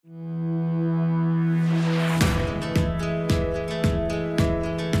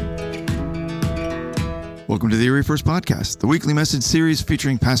Welcome to the Erie First Podcast, the weekly message series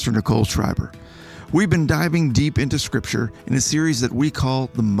featuring Pastor Nicole Schreiber. We've been diving deep into Scripture in a series that we call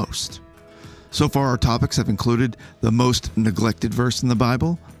The Most. So far, our topics have included the most neglected verse in the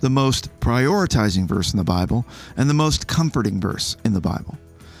Bible, the most prioritizing verse in the Bible, and the most comforting verse in the Bible.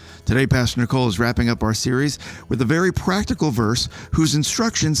 Today, Pastor Nicole is wrapping up our series with a very practical verse whose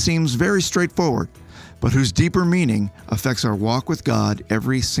instruction seems very straightforward, but whose deeper meaning affects our walk with God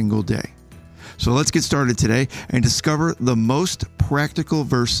every single day. So let's get started today and discover the most practical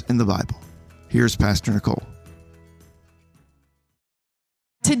verse in the Bible. Here's Pastor Nicole.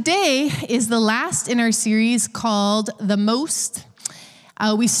 Today is the last in our series called The Most.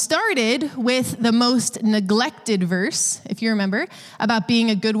 We started with the most neglected verse, if you remember, about being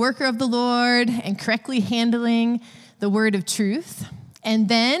a good worker of the Lord and correctly handling the word of truth. And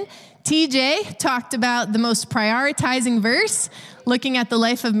then TJ talked about the most prioritizing verse, looking at the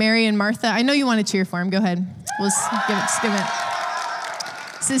life of Mary and Martha. I know you want to cheer for him. Go ahead. Just give it.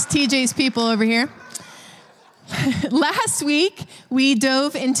 This is TJ's people over here. Last week, we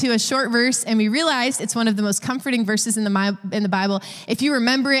dove into a short verse, and we realized it's one of the most comforting verses in the Bible. If you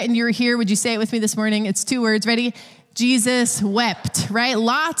remember it and you were here, would you say it with me this morning? It's 2 words. Ready? Jesus wept, right?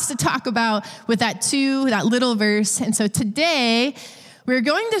 Lots to talk about with that little verse. And so today, we're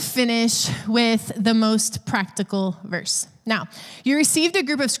going to finish with the most practical verse. Now, you received a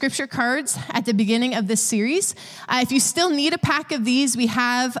group of scripture cards at the beginning of this series. If you still need a pack of these, we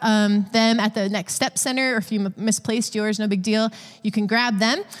have them at the Next Step Center, or if you misplaced yours, no big deal, you can grab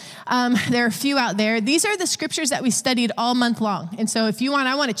them. There are a few out there. These are the scriptures that we studied all month long. And so if you want,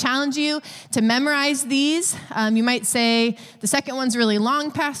 I want to challenge you to memorize these. You might say, the second one's really long,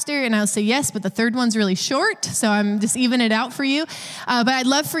 Pastor, and I'll say yes, but the third one's really short, so I'm just evening it out for you. But I'd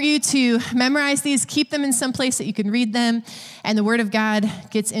love for you to memorize these, keep them in some place that you can read them, and the Word of God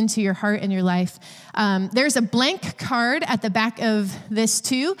gets into your heart and your life. There's a blank card at the back of this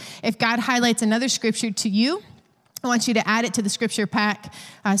too. If God highlights another scripture to you, I want you to add it to the scripture pack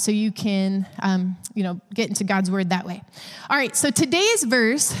so you can, get into God's Word that way. All right, so today's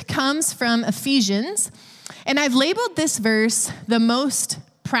verse comes from Ephesians, and I've labeled this verse the most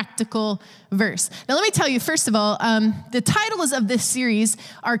practical verse. Now, let me tell you, first of all, the titles of this series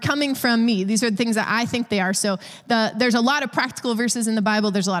are coming from me. These are the things that I think they are. So there's a lot of practical verses in the Bible.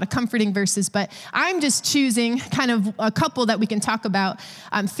 There's a lot of comforting verses, but I'm just choosing kind of a couple that we can talk about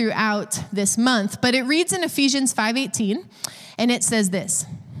throughout this month. But it reads in Ephesians 5:18, and it says this: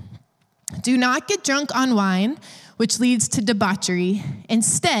 "Do not get drunk on wine, which leads to debauchery.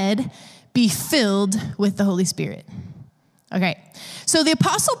 Instead, be filled with the Holy Spirit." Okay, so the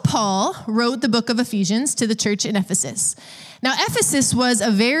Apostle Paul wrote the book of Ephesians to the church in Ephesus. Now, Ephesus was a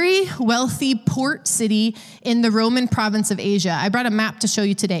very wealthy port city in the Roman province of Asia. I brought a map to show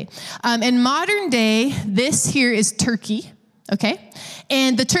you today. In modern day, this here is Turkey, okay?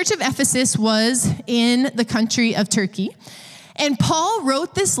 And the church of Ephesus was in the country of Turkey. And Paul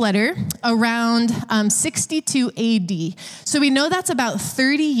wrote this letter around 62 AD. So we know that's about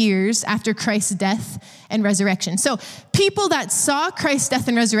 30 years after Christ's death and resurrection. So people that saw Christ's death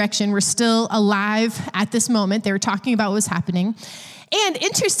and resurrection were still alive at this moment. They were talking about what was happening. And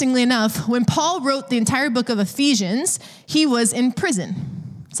interestingly enough, when Paul wrote the entire book of Ephesians, he was in prison.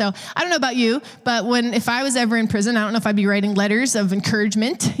 So I don't know about you, but if I was ever in prison, I don't know if I'd be writing letters of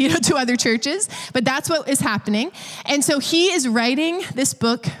encouragement, to other churches, but that's what is happening. And so he is writing this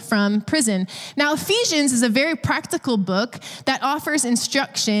book from prison. Now, Ephesians is a very practical book that offers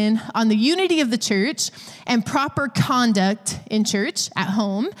instruction on the unity of the church and proper conduct in church, at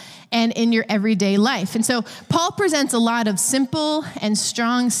home, and in your everyday life. And so Paul presents a lot of simple and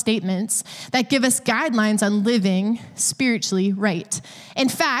strong statements that give us guidelines on living spiritually right. In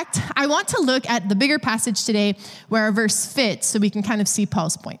fact, I want to look at the bigger passage today where our verse fits so we can kind of see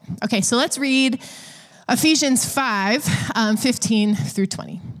Paul's point. Okay, so let's read Ephesians 5:15 through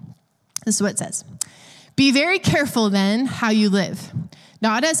 20. This is what it says. "Be very careful then how you live,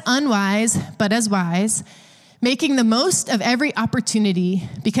 not as unwise, but as wise, making the most of every opportunity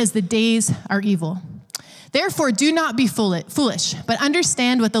because the days are evil. Therefore, do not be foolish, but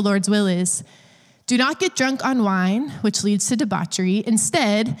understand what the Lord's will is. Do not get drunk on wine, which leads to debauchery.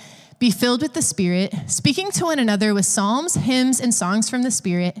 Instead, be filled with the Spirit, speaking to one another with psalms, hymns, and songs from the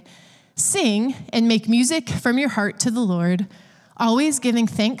Spirit. Sing and make music from your heart to the Lord, always giving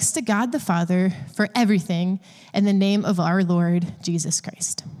thanks to God the Father for everything in the name of our Lord Jesus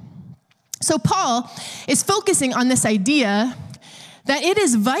Christ." So Paul is focusing on this idea that it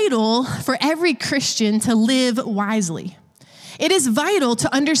is vital for every Christian to live wisely. It is vital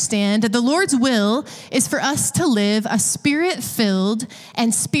to understand that the Lord's will is for us to live a spirit-filled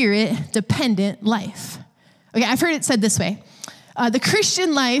and spirit-dependent life. Okay, I've heard it said this way. The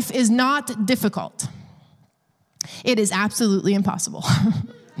Christian life is not difficult. It is absolutely impossible.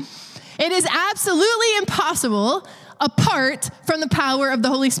 It is absolutely impossible apart from the power of the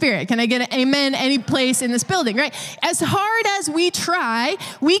Holy Spirit. Can I get an amen any place in this building, right? As hard as we try,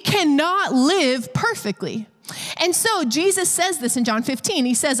 we cannot live perfectly. And so Jesus says this in John 15.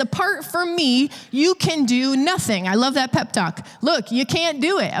 He says, apart from me, you can do nothing. I love that pep talk. Look, you can't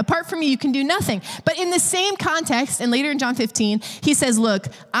do it. Apart from me, you can do nothing. But in the same context, and later in John 15, he says, look,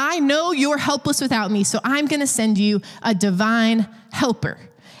 I know you're helpless without me, so I'm going to send you a divine helper.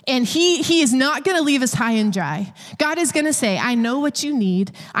 And he is not going to leave us high and dry. God is going to say, I know what you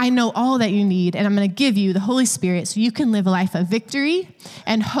need. I know all that you need. And I'm going to give you the Holy Spirit so you can live a life of victory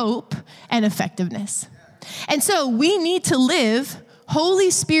and hope and effectiveness. And so we need to live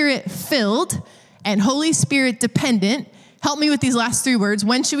Holy Spirit filled and Holy Spirit dependent. Help me with these last three words.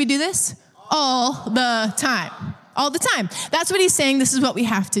 When should we do this? All the time. All the time. That's what he's saying. This is what we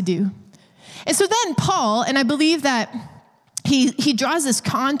have to do. And so then Paul, and I believe that he draws this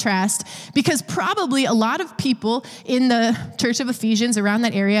contrast because probably a lot of people in the church of Ephesians around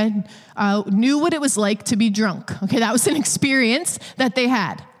that area knew what it was like to be drunk. Okay, that was an experience that they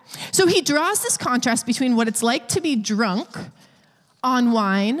had. So he draws this contrast between what it's like to be drunk on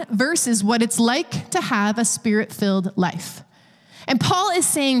wine versus what it's like to have a spirit-filled life. And Paul is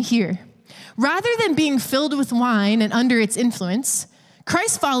saying here, rather than being filled with wine and under its influence,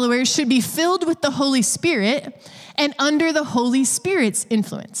 Christ followers should be filled with the Holy Spirit and under the Holy Spirit's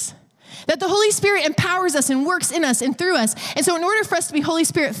influence. That the Holy Spirit empowers us and works in us and through us. And so in order for us to be Holy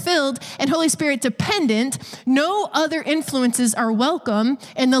Spirit filled and Holy Spirit dependent, no other influences are welcome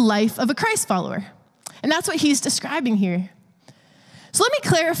in the life of a Christ follower. And that's what he's describing here. So let me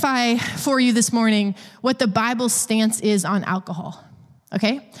clarify for you this morning what the Bible's stance is on alcohol,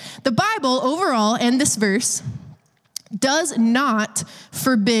 okay? The Bible overall, and this verse, does not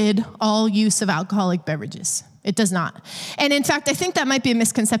forbid all use of alcoholic beverages. It does not. And in fact, I think that might be a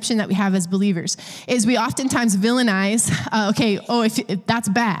misconception that we have as believers, is we oftentimes villainize, if that's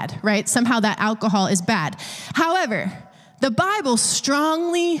bad, right? Somehow that alcohol is bad. However, the Bible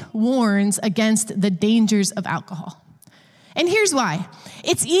strongly warns against the dangers of alcohol. And here's why.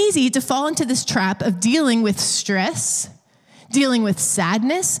 It's easy to fall into this trap of dealing with stress, dealing with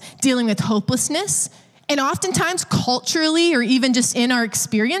sadness, dealing with hopelessness. And oftentimes, culturally, or even just in our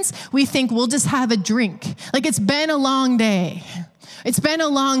experience, we think we'll just have a drink. Like, it's been a long day. It's been a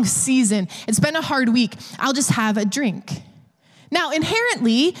long season. It's been a hard week. I'll just have a drink. Now,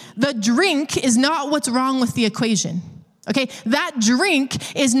 inherently, the drink is not what's wrong with the equation. Okay, that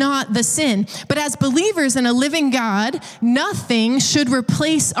drink is not the sin. But as believers in a living God, nothing should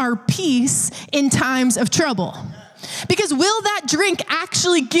replace our peace in times of trouble. Because will that drink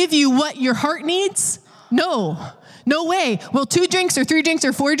actually give you what your heart needs? No way. Will 2 drinks or 3 drinks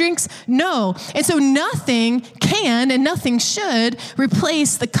or 4 drinks? No. And so nothing can and nothing should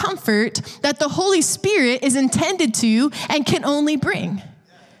replace the comfort that the Holy Spirit is intended to and can only bring.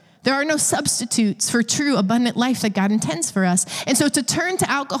 There are no substitutes for true abundant life that God intends for us. And so to turn to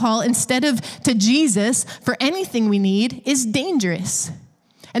alcohol instead of to Jesus for anything we need is dangerous.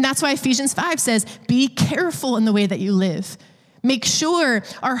 And that's why Ephesians 5 says, be careful in the way that you live. Make sure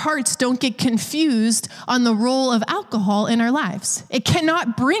our hearts don't get confused on the role of alcohol in our lives. It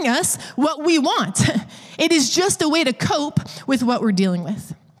cannot bring us what we want. It is just a way to cope with what we're dealing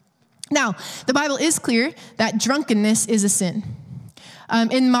with. Now, the Bible is clear that drunkenness is a sin.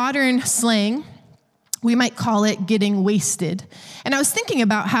 In modern slang, we might call it getting wasted. And I was thinking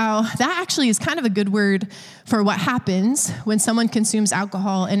about how that actually is kind of a good word for what happens when someone consumes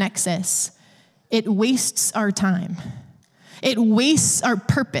alcohol in excess. It wastes our time. It wastes our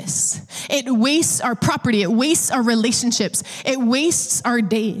purpose. It wastes our property. It wastes our relationships. It wastes our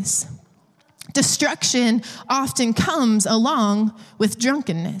days. Destruction often comes along with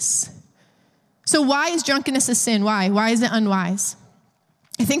drunkenness. So why is drunkenness a sin? Why? Why is it unwise?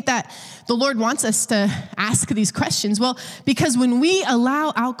 I think that the Lord wants us to ask these questions. Well, because when we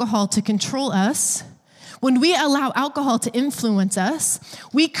allow alcohol to control us, when we allow alcohol to influence us,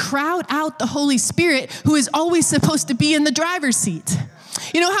 we crowd out the Holy Spirit who is always supposed to be in the driver's seat.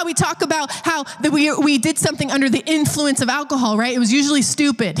 You know how we talk about how that we did something under the influence of alcohol, right? It was usually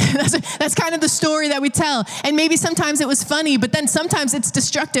stupid. That's kind of the story that we tell. And maybe sometimes it was funny, but then sometimes it's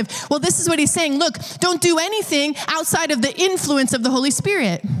destructive. Well, this is what he's saying. Look, don't do anything outside of the influence of the Holy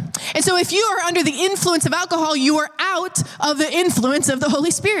Spirit. And so if you are under the influence of alcohol, you are out of the influence of the Holy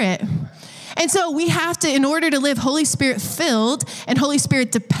Spirit. And so we have to, in order to live Holy Spirit filled and Holy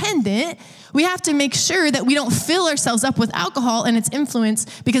Spirit dependent, we have to make sure that we don't fill ourselves up with alcohol and its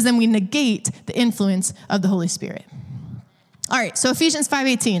influence, because then we negate the influence of the Holy Spirit. All right, so Ephesians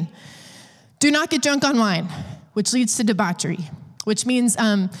 5:18. Do not get drunk on wine, which leads to debauchery, which means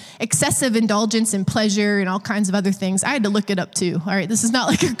excessive indulgence in pleasure and all kinds of other things. I had to look it up too. All right, this is not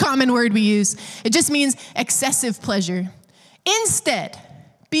like a common word we use. It just means excessive pleasure. Instead,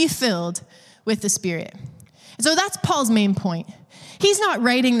 be filled with the Spirit. And so that's Paul's main point. He's not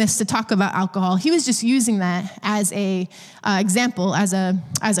writing this to talk about alcohol. He was just using that as a example, as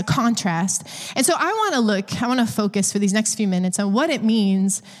a contrast. And so I want to focus for these next few minutes on what it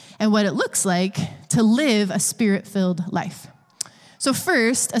means and what it looks like to live a Spirit-filled life. So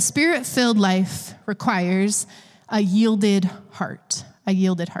first, a Spirit-filled life requires a yielded heart, a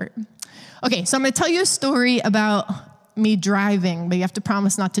yielded heart. Okay, so I'm going to tell you a story about me driving, but you have to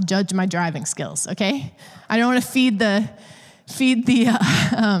promise not to judge my driving skills, okay? I don't want to feed the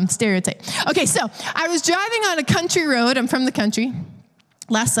stereotype. Okay, so I was driving on a country road. I'm from the country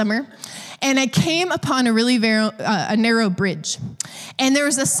last summer, and I came upon a really narrow bridge. And there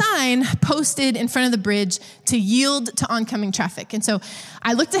was a sign posted in front of the bridge to yield to oncoming traffic. And so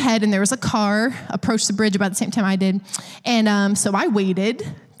I looked ahead, and there was a car approached the bridge about the same time I did. And so I waited,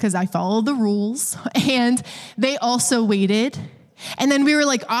 because I followed the rules, and they also waited. And then we were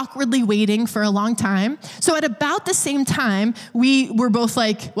like awkwardly waiting for a long time. So at about the same time, we were both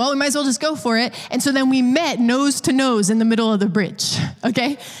like, well, we might as well just go for it. And so then we met nose to nose in the middle of the bridge,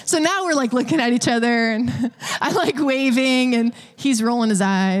 okay? So now we're like looking at each other, and I'm like waving, and he's rolling his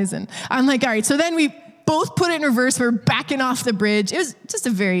eyes. And I'm like, all right. So then we both put it in reverse. We're backing off the bridge. It was just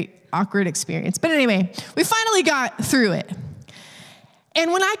a very awkward experience. But anyway, we finally got through it.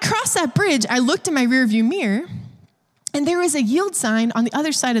 And when I crossed that bridge, I looked in my rearview mirror, and there was a yield sign on the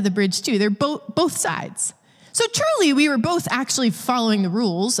other side of the bridge too. They're both sides. So truly, we were both actually following the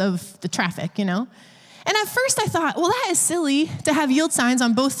rules of the traffic, you know? And at first I thought, well, that is silly to have yield signs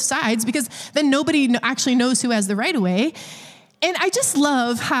on both sides, because then nobody actually knows who has the right of way. And I just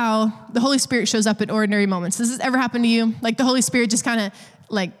love how the Holy Spirit shows up at ordinary moments. Does this ever happen to you? Like the Holy Spirit just kind of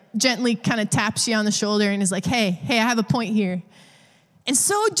like gently kind of taps you on the shoulder and is like, hey, I have a point here. And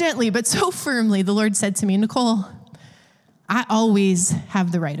so gently, but so firmly, the Lord said to me, Nicole, I always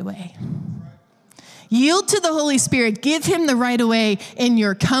have the right of way. Yield to the Holy Spirit. Give him the right of way in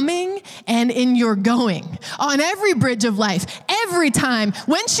your coming and in your going. On every bridge of life, every time.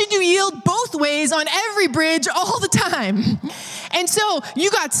 When should you yield? Both ways, on every bridge, all the time. And so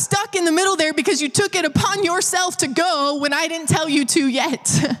you got stuck in the middle there because you took it upon yourself to go when I didn't tell you to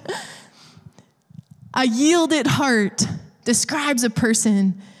yet. A yielded heart describes a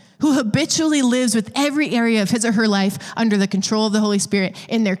person who habitually lives with every area of his or her life under the control of the Holy Spirit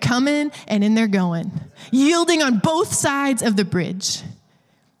in their coming and in their going, yielding on both sides of the bridge.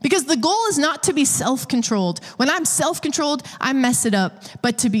 Because the goal is not to be self-controlled. When I'm self-controlled, I mess it up,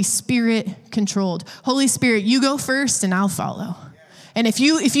 but to be Spirit-controlled. Holy Spirit, you go first and I'll follow. And if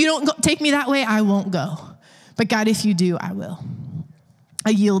you don't take me that way, I won't go. But God, if you do, I will.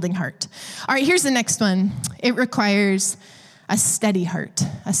 A yielding heart. All right, here's the next one. It requires a steady heart,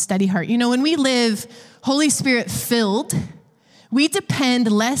 a steady heart. You know, when we live Holy Spirit filled, we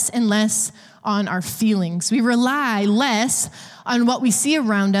depend less and less on our feelings. We rely less on what we see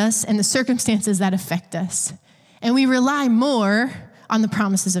around us and the circumstances that affect us. And we rely more on the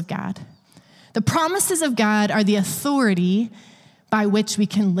promises of God. The promises of God are the authority by which we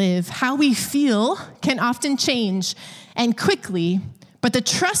can live. How we feel can often change and quickly, but the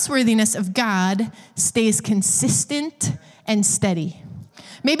trustworthiness of God stays consistent and steady.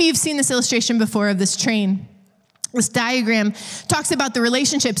 Maybe you've seen this illustration before of this train. This diagram talks about the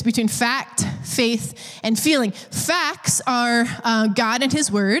relationships between fact, faith, and feeling. Facts are God and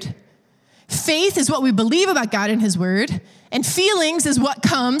his word. Faith is what we believe about God and his word. And feelings is what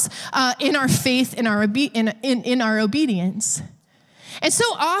comes in our faith, in our obedience. And so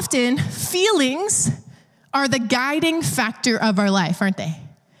often, feelings are the guiding factor of our life, aren't they?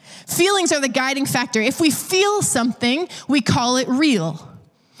 Feelings are the guiding factor. If we feel something, we call it real.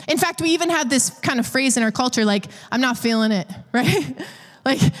 In fact, we even have this kind of phrase in our culture like, I'm not feeling it, right?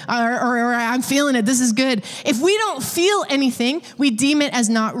 Like, or I'm feeling it, this is good. If we don't feel anything, we deem it as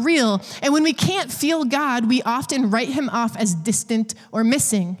not real. And when we can't feel God, we often write him off as distant or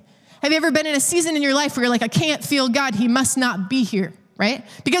missing. Have you ever been in a season in your life where you're like, I can't feel God, he must not be here? Right?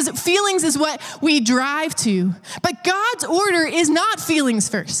 Because feelings is what we drive to. But God's order is not feelings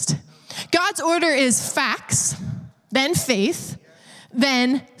first. God's order is facts, then faith,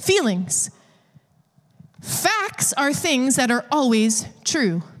 then feelings. Facts are things that are always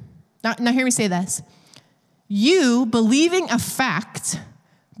true. Now hear me say this. You believing a fact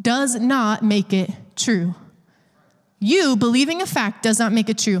does not make it true. You believing a fact does not make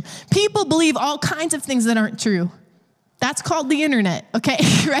it true. People believe all kinds of things that aren't true. That's called the internet, okay,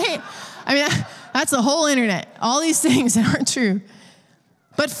 right? I mean, that's the whole internet. All these things that aren't true.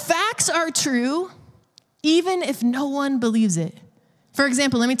 But facts are true even if no one believes it. For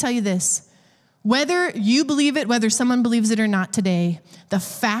example, let me tell you this. Whether you believe it, whether someone believes it or not today, the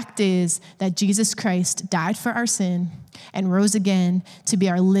fact is that Jesus Christ died for our sin and rose again to be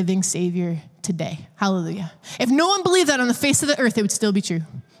our living Savior today. Hallelujah. If no one believed that on the face of the earth, it would still be true.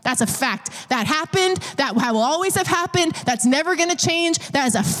 That's a fact. That happened. That will always have happened. That's never going to change. That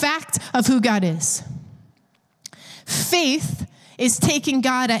is a fact of who God is. Faith is taking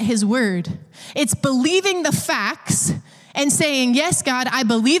God at his word. It's believing the facts and saying, yes, God, I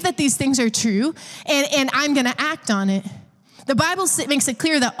believe that these things are true, and I'm going to act on it. The Bible makes it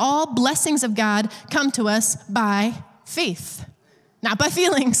clear that all blessings of God come to us by faith, not by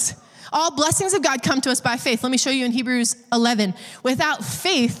feelings. All blessings of God come to us by faith. Let me show you in Hebrews 11. Without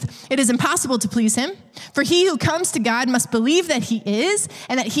faith, it is impossible to please him. For he who comes to God must believe that he is,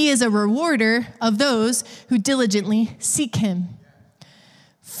 and that he is a rewarder of those who diligently seek him.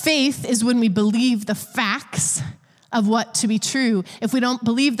 Faith is when we believe the facts of what to be true. If we don't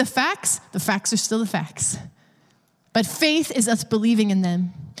believe the facts are still the facts. But faith is us believing in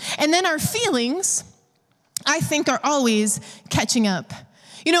them. And then our feelings, I think, are always catching up.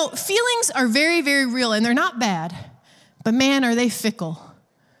 You know, feelings are very, very real, and they're not bad. But man, are they fickle.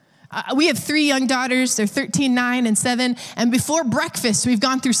 We have 3 young daughters. They're 13, 9, and 7. And before breakfast, we've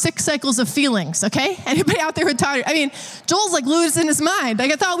gone through 6 cycles of feelings, okay? Anybody out there with daughters? I mean, Joel's like losing his mind.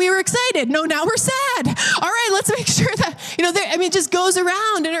 Like, I thought we were excited. No, now we're sad. All right, let's make sure that, it just goes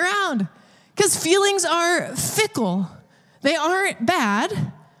around and around. Because feelings are fickle. They aren't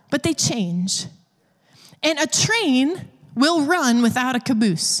bad, but they change. And a train will run without a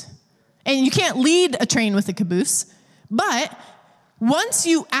caboose. And you can't lead a train with a caboose, but once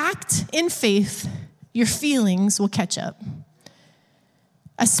you act in faith, your feelings will catch up.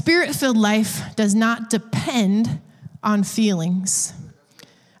 A spirit-filled life does not depend on feelings.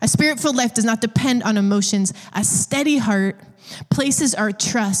 A spirit-filled life does not depend on emotions. A steady heart places our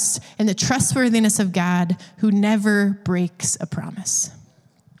trust in the trustworthiness of God who never breaks a promise.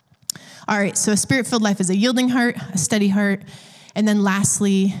 All right, so a spirit-filled life is a yielding heart, a steady heart, and then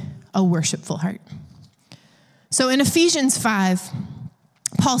lastly, a worshipful heart. So in Ephesians 5,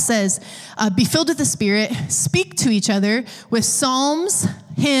 Paul says, be filled with the Spirit, speak to each other with psalms,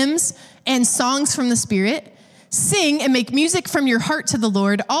 hymns, and songs from the Spirit. Sing and make music from your heart to the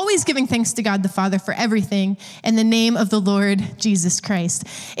Lord, always giving thanks to God the Father for everything in the name of the Lord Jesus Christ.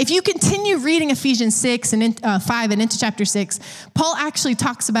 If you continue reading Ephesians 6 and 5 and into chapter 6, Paul actually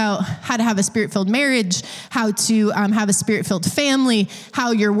talks about how to have a spirit-filled marriage, how to have a spirit-filled family,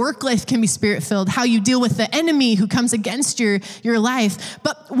 how your work life can be spirit-filled, how you deal with the enemy who comes against your life.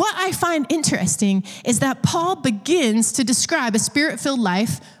 But what I find interesting is that Paul begins to describe a spirit-filled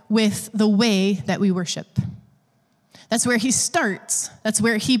life with the way that we worship. That's where he starts. That's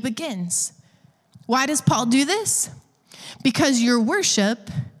where he begins. Why does Paul do this? Because your worship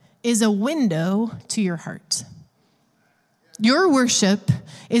is a window to your heart. Your worship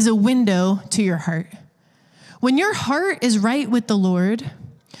is a window to your heart. When your heart is right with the Lord,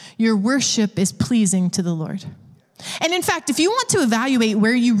 your worship is pleasing to the Lord. And in fact, if you want to evaluate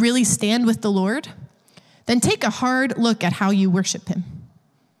where you really stand with the Lord, then take a hard look at how you worship him.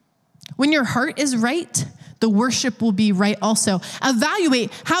 When your heart is right, the worship will be right also.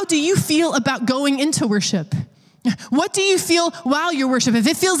 Evaluate, how do you feel about going into worship? What do you feel while you worship? If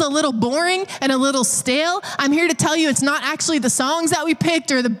it feels a little boring and a little stale, I'm here to tell you it's not actually the songs that we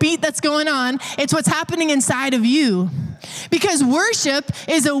picked or the beat that's going on. It's what's happening inside of you. Because worship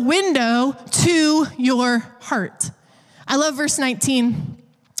is a window to your heart. I love verse 19.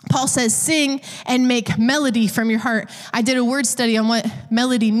 Paul says, sing and make melody from your heart. I did a word study on what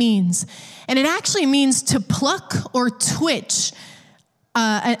melody means. And it actually means to pluck or twitch,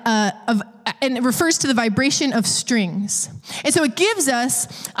 and it refers to the vibration of strings. And so it gives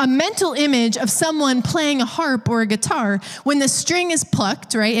us a mental image of someone playing a harp or a guitar. When the string is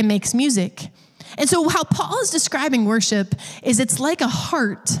plucked, right, it makes music. And so how Paul is describing worship is it's like a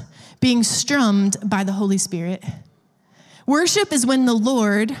heart being strummed by the Holy Spirit. Worship is when the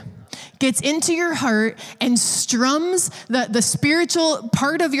Lord gets into your heart and strums the spiritual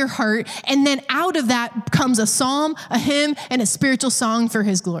part of your heart, and then out of that comes a psalm, a hymn, and a spiritual song for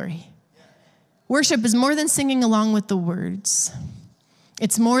his glory. Worship is more than singing along with the words.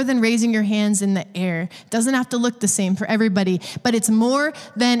 It's more than raising your hands in the air. It doesn't have to look the same for everybody, but it's more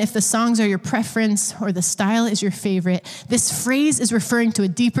than if the songs are your preference or the style is your favorite. This phrase is referring to a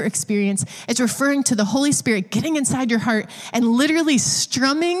deeper experience. It's referring to the Holy Spirit getting inside your heart and literally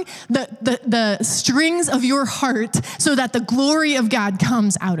strumming the strings of your heart so that the glory of God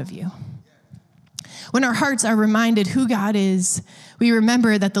comes out of you. When our hearts are reminded who God is, we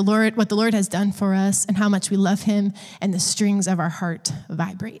remember that what the Lord has done for us and how much we love him, and the strings of our heart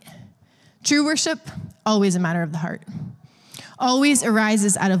vibrate. True worship, always a matter of the heart. Always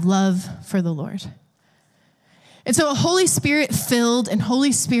arises out of love for the Lord. And so a Holy Spirit-filled and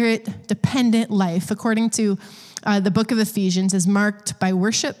Holy Spirit-dependent life, according to the book of Ephesians, is marked by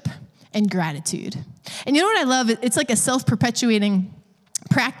worship and gratitude. And you know what I love? It's like a self-perpetuating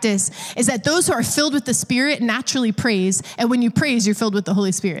practice, is that those who are filled with the Spirit naturally praise, and when you praise, you're filled with the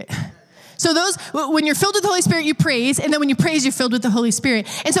Holy Spirit. So when you're filled with the Holy Spirit, you praise, and then when you praise, you're filled with the Holy Spirit.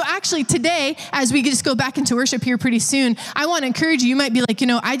 And so actually today, as we just go back into worship here pretty soon, I want to encourage you. You might be like,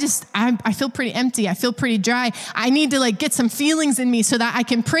 I feel pretty empty. I feel pretty dry. I need to get some feelings in me so that I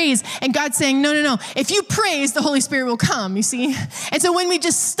can praise. And God's saying, no. If you praise, the Holy Spirit will come, you see? And so when we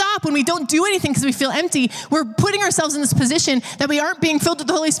just stop, when we don't do anything because we feel empty, we're putting ourselves in this position that we aren't being filled with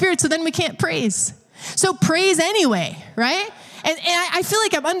the Holy Spirit, so then we can't praise. So praise anyway, right? And I feel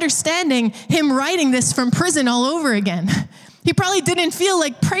like I'm understanding him writing this from prison all over again. He probably didn't feel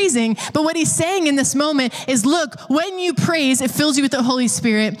like praising, but what he's saying in this moment is, look, when you praise, it fills you with the Holy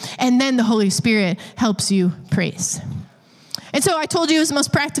Spirit, and then the Holy Spirit helps you praise. And so I told you it was the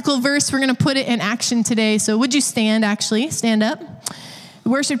most practical verse. We're going to put it in action today. So would you stand, actually? Stand up. The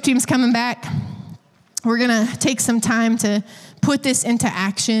worship team's coming back. We're going to take some time to put this into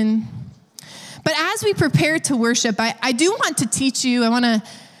action. But as we prepare to worship, I do want to teach you, I want to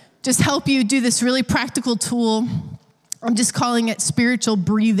just help you do this really practical tool. I'm just calling it spiritual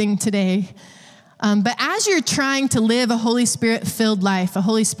breathing today. But as you're trying to live a Holy Spirit-filled life, a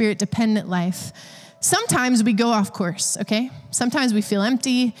Holy Spirit-dependent life, sometimes we go off course, okay? Sometimes we feel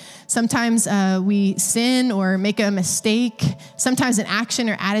empty. Sometimes we sin or make a mistake. Sometimes an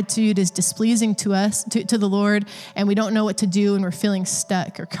action or attitude is displeasing to us, to the Lord, and we don't know what to do, and we're feeling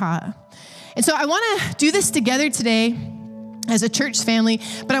stuck or caught. And so I want to do this together today as a church family,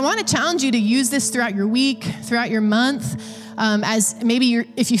 but I want to challenge you to use this throughout your week, throughout your month, as maybe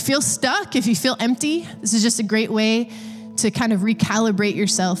if you feel stuck, if you feel empty, this is just a great way to kind of recalibrate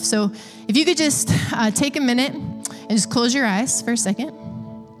yourself. So if you could just take a minute and just close your eyes for a second.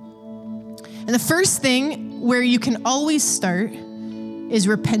 And the first thing where you can always start is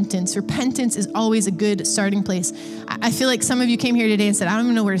repentance. Repentance is always a good starting place. I feel like some of you came here today and said, I don't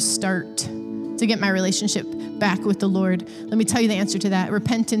even know where to start to get my relationship back with the Lord. Let me tell you the answer to that.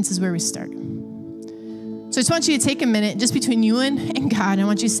 Repentance is where we start. So I just want you to take a minute just between you and God. I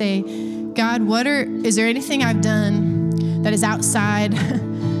want you to say, God, is there anything I've done that is outside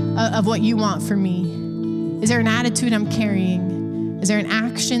of what you want for me? Is there an attitude I'm carrying? Is there an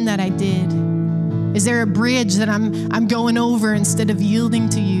action that I did? Is there a bridge that I'm going over instead of yielding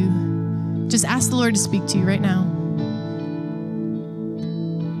to you? Just ask the Lord to speak to you right now.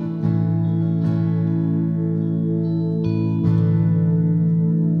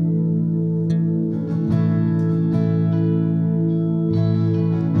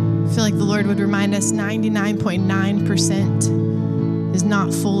 I feel like the Lord would remind us 99.9% is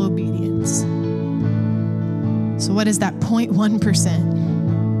not full obedience. So what is that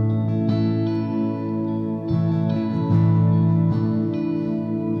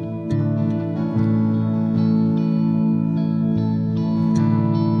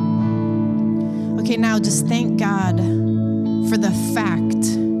Okay, now just thank God for the fact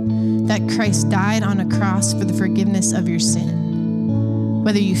that Christ died on a cross for the forgiveness of your sin.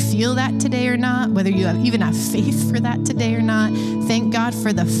 Whether you feel that today or not, whether you even have faith for that today or not, thank God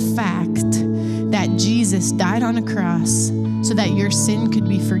for the fact that Jesus died on a cross so that your sin could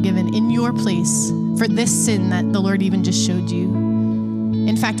be forgiven in your place for this sin that the Lord even just showed you.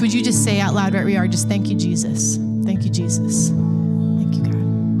 In fact, would you just say out loud right where you are, just thank you, Jesus. Thank you, Jesus. Thank you, God.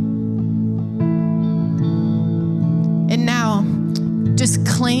 And now, just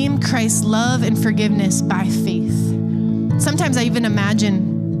claim Christ's love and forgiveness by faith. Sometimes I even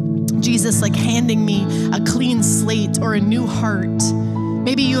imagine Jesus handing me a clean slate or a new heart.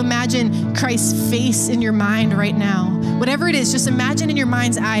 Maybe you imagine Christ's face in your mind right now. Whatever it is, just imagine in your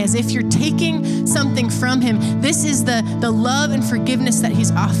mind's eye as if you're taking something from him. This is the love and forgiveness that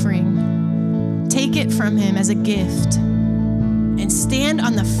he's offering. Take it from him as a gift and stand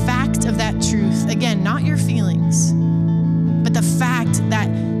on the fact of that truth. Again, not your feelings, but the fact that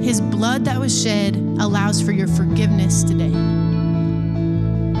his blood that was shed allows for your forgiveness today.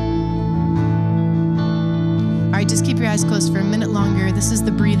 your eyes closed for a minute longer. This is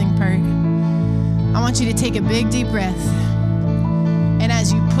the breathing part. I want you to take a big, deep breath. And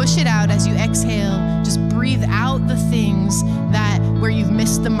as you push it out, as you exhale, just breathe out the things that where you've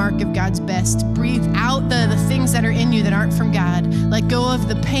missed the mark of God's best. Breathe out the things that are in you that aren't from God. Let go of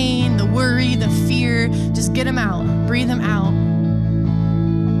the pain, the worry, the fear. Just get them out. Breathe them out.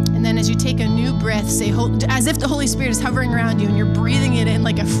 And then as you take a new breath, say, as if the Holy Spirit is hovering around you and you're breathing it in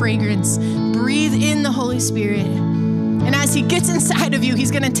like a fragrance. Breathe in the Holy Spirit. And as he gets inside of you,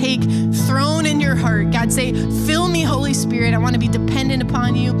 he's going to take throne in your heart. God, say, fill me, Holy Spirit. I want to be dependent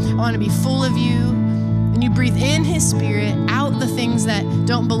upon you. I want to be full of you. And you breathe in his Spirit, out the things that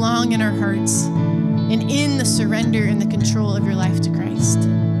don't belong in our hearts, and in the surrender and the control of your life to Christ.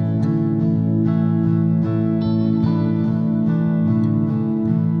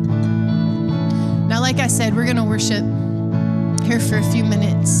 Now, like I said, we're going to worship here for a few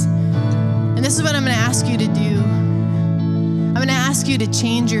minutes. And this is what I'm going to ask you to do. I'm going to ask you to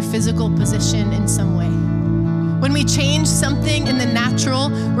change your physical position in some way. When we change something in the natural,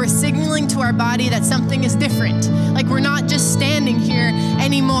 we're signaling to our body that something is different. Like we're not just standing here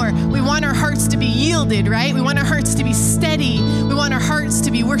anymore. We want our hearts to be yielded, right? We want our hearts to be steady. We want our hearts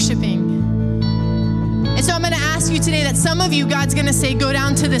to be worshiping. And so I'm going to ask you today that some of you, God's going to say, go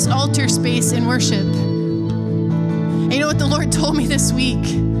down to this altar space and worship. And you know what the Lord told me this week?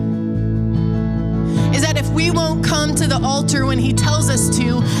 Is that if we won't come to the altar when he tells us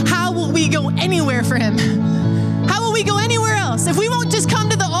to, how will we go anywhere for him? How will we go anywhere else? If we won't just come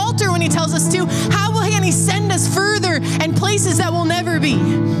to the altar when he tells us to, how will he send us further and places that will never be?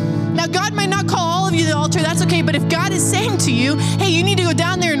 Now, God might not call all of you to the altar, that's okay, but if God is saying to you, hey, you need to go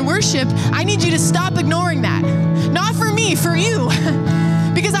down there and worship, I need you to stop ignoring that. Not for me, for you.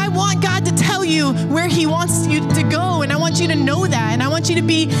 Because I want God to tell you where he wants you to go, and I want you to know that, and I want you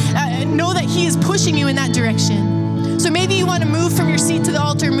to know that he is pushing you in that direction. So maybe you want to move from your seat to the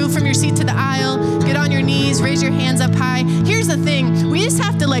altar, move from your seat to the aisle, get on your knees, raise your hands up high. Here's the thing, we just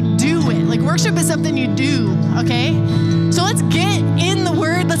have to do it. Worship is something you do, okay? So let's get in the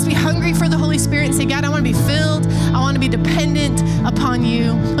word. Let's be hungry for the Holy Spirit and say, God, I want to be filled. I want to be dependent upon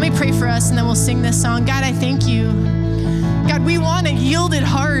you. Let me pray for us, and then we'll sing this song. God, I thank you. God, we want a yielded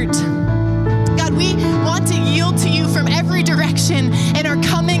heart. God, we want to yield to you from every direction in our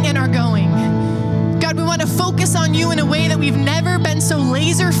coming and our going. God, we want to focus on you in a way that we've never been so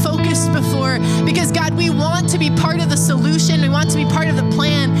laser focused before, because God, we want to be part of the solution. We want to be part of the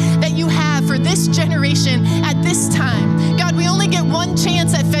plan that you have for this generation at this time. God, we only get one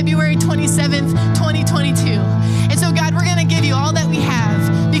chance at February 27th, 2022. And so God, we're going to give you all that we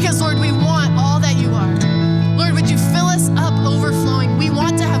have, because Lord, we want all that you are. Lord, would you fill us up overflowing? We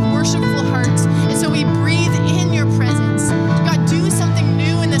want to have worshipful hearts. And so we breathe in your presence. God, do something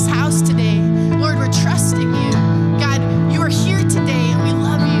new in this house today. Lord, we're trusting you. God, you are here today, and we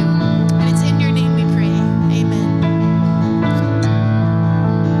love you. And it's in your name we pray. Amen.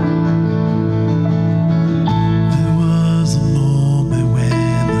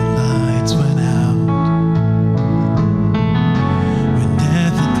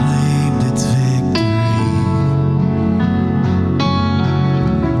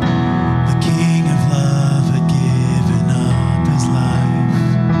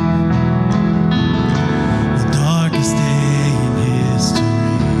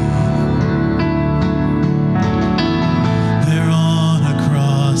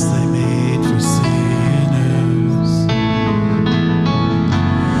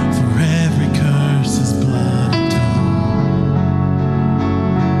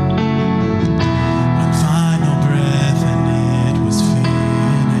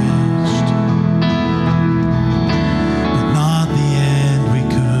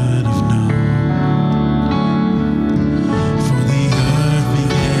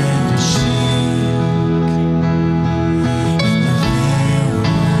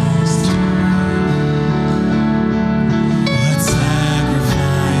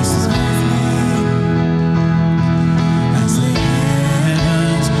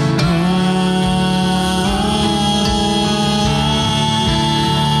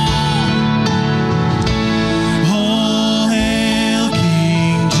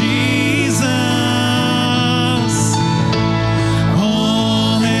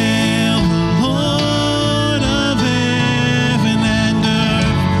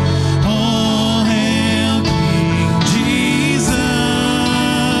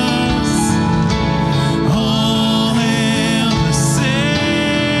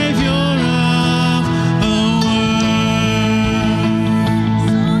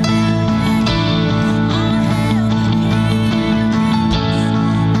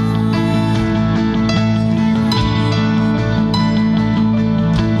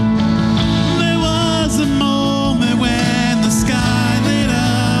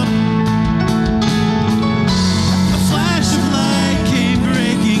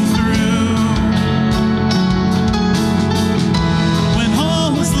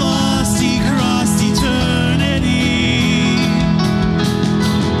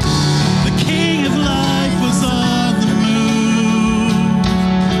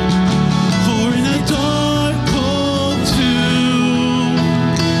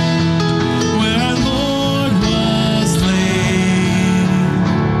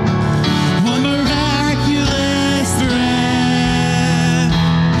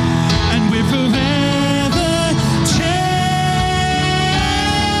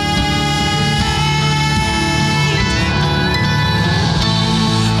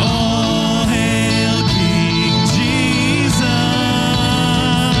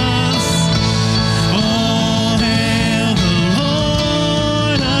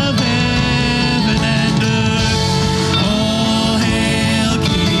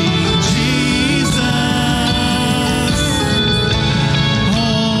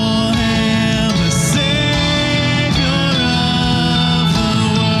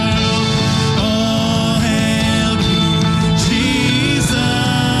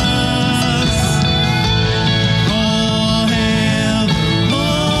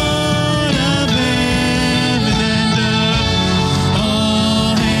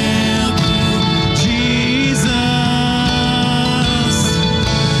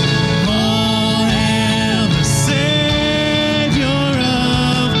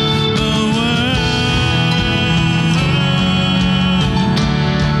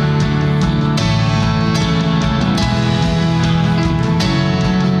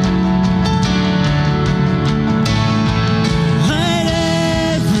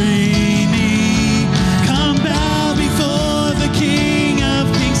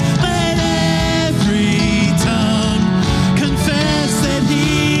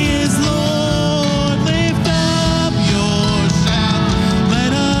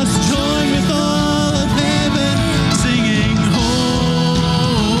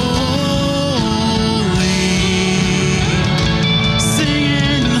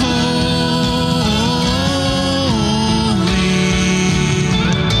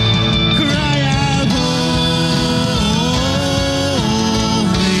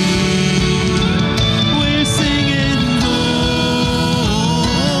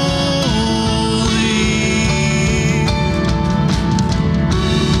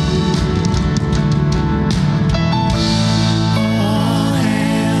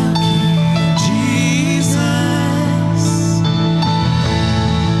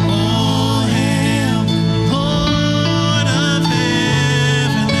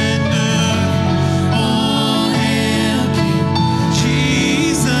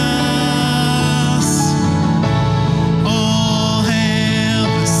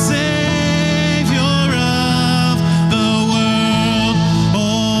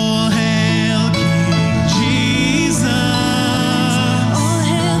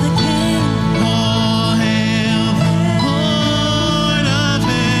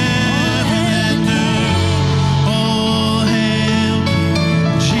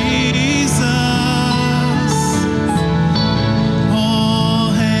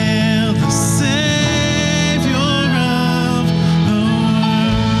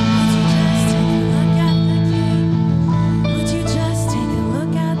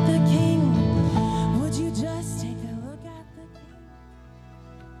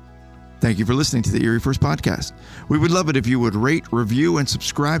 Thank you for listening to the Erie First Podcast. We would love it if you would rate, review, and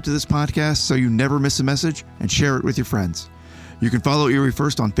subscribe to this podcast so you never miss a message, and share it with your friends. You can follow Erie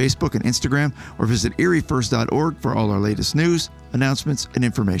First on Facebook and Instagram, or visit eriefirst.org for all our latest news, announcements, and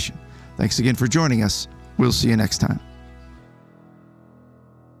information. Thanks again for joining us. We'll see you next time.